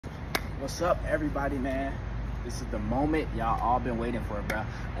What's up, everybody, man? This is the moment y'all all been waiting for, bro.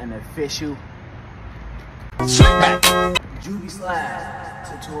 An official Slickback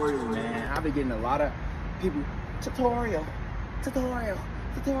Jubislide tutorial, man. I've been getting a lot of people, tutorial. I've been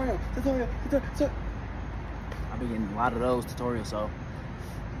getting a lot of those tutorials, so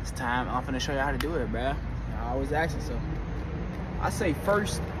it's time. I'm finna show you how to do it, bro. Y'all always asking, so I say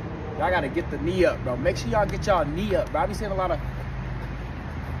first, y'all gotta get the knee up, bro. Make sure y'all get y'all knee up, bro. I be seeing a lot of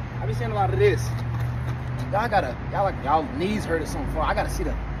this. Y'all knees hurt or something. I gotta see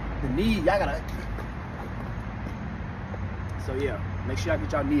the knee. Y'all gotta. So yeah, make sure y'all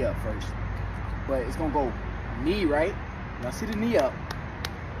get y'all knee up first. But it's gonna go knee, right? Y'all see the knee up.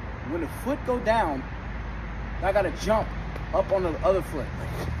 When the foot go down, y'all gotta jump up on the other foot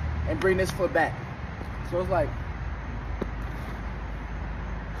and bring this foot back. So it's like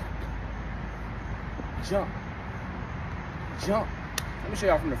jump. Let me show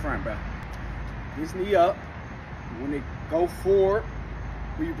y'all from the front, bro. This knee up. When it go forward,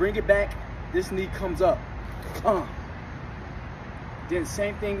 when you bring it back, this knee comes up. Then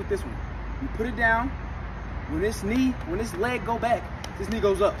same thing with this one. You put it down. When this leg go back, this knee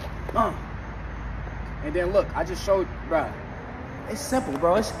goes up. And then look, I just showed, bro. It's simple,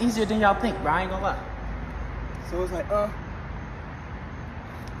 bro. It's easier than y'all think, bro. I ain't gonna lie. So it's like,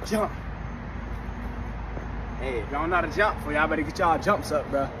 jump. Hey, if y'all know how to jump, for y'all better get y'all jumps up,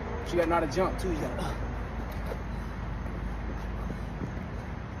 bro. But you gotta know how to jump too.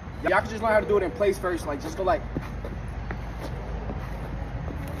 Y'all can just learn how to do it in place first. Like, just go like,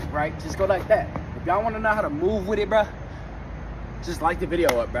 right? Just go like that. If y'all wanna know how to move with it, bro, just like the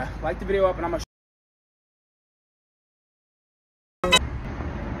video up, bro. Like the video up, and I'm gonna.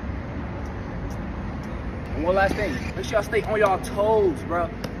 And one last thing, make sure y'all stay on y'all toes, bro.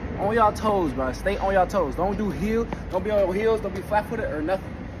 On y'all toes, bro. Stay on y'all toes. Don't do heel. Don't be on your heels. Don't be flat-footed or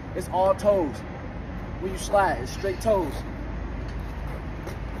nothing. It's all toes. When you slide, it's straight toes.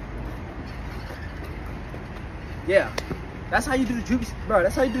 Yeah, that's how you do the Jubislide, bro.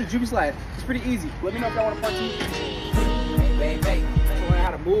 That's how you do the Jubislide. It's pretty easy. Let me know if y'all want a part 2. Hey. So learn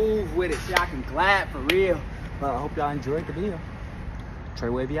how to move with it, so y'all can glide for real. But I hope y'all enjoyed the video. Trey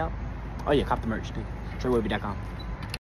Wavy out. Oh yeah, cop the merch too. TreyWavy.com.